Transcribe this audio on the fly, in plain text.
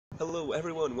Hello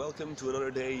everyone, welcome to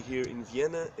another day here in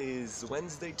Vienna. It is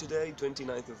Wednesday today,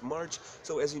 29th of March.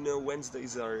 So as you know,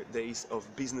 Wednesdays are days of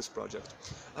business project.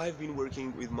 I've been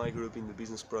working with my group in the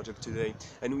business project today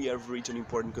and we have reached an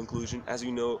important conclusion. As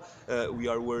you know, we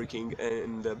are working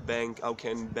in the bank. How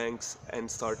can banks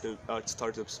and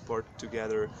startups work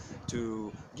together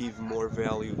to give more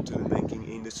value to the banking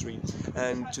industry?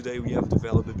 And today we have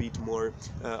developed a bit more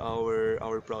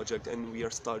our project, and we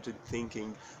are started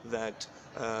thinking that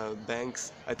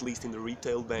banks, at least in the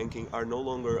retail banking, are no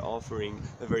longer offering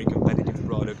a very competitive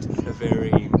product,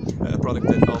 a product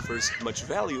that offers much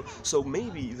value. So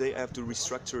maybe they have to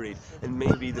restructure it, and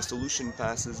maybe the solution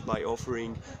passes by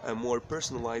offering a more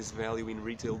personalized value in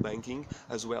retail banking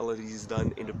as well as it is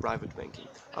done in the private banking.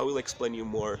 I will explain you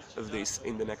more of this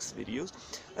in the next videos.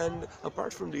 And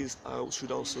apart from this, I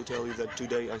should also tell you that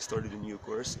today I started a new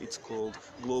course. It's called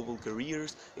Global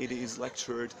Careers. It is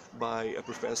lectured by a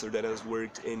professor that has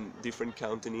worked in different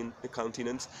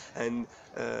continents, and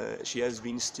she has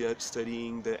been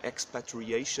studying the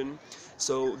expatriation.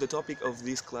 So the topic of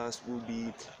this class will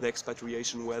be the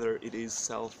expatriation, whether it is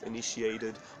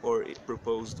self-initiated or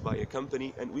proposed by a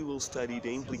company, and we will study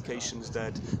the implications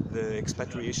that the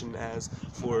expatriation has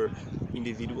for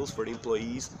individuals, for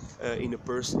employees, in a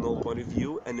personal point of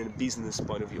view and in a business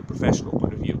point of view, professional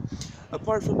point of view.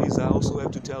 Apart from this, I also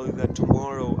have to tell you that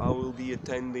tomorrow I will be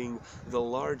attending the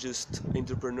largest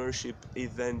entrepreneurship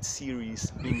event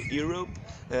series in Europe.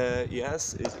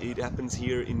 Yes, it happens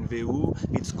here in VU.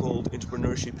 It's called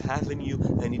Entrepreneurship Avenue,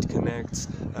 and it connects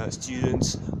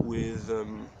students with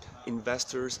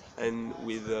investors and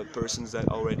with persons that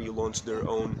already launched their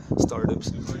own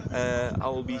startups. I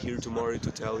will be here tomorrow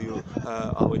to tell you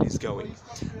how it is going.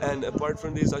 And apart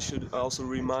from this, I should also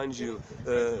remind you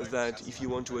that if you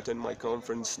want to attend my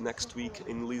conference next week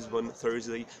in Lisbon,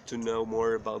 Thursday, to know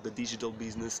more about the digital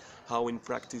business, how in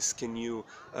practice can you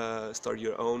start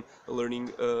your own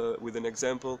learning with an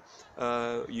example,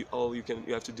 all you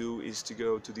have to do is to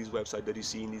go to this website that you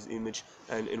see in this image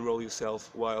and enroll yourself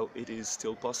while it is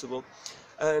still possible.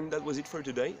 And that was it for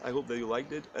today. I hope that you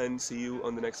liked it, and see you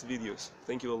on the next videos.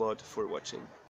 Thank you a lot for watching.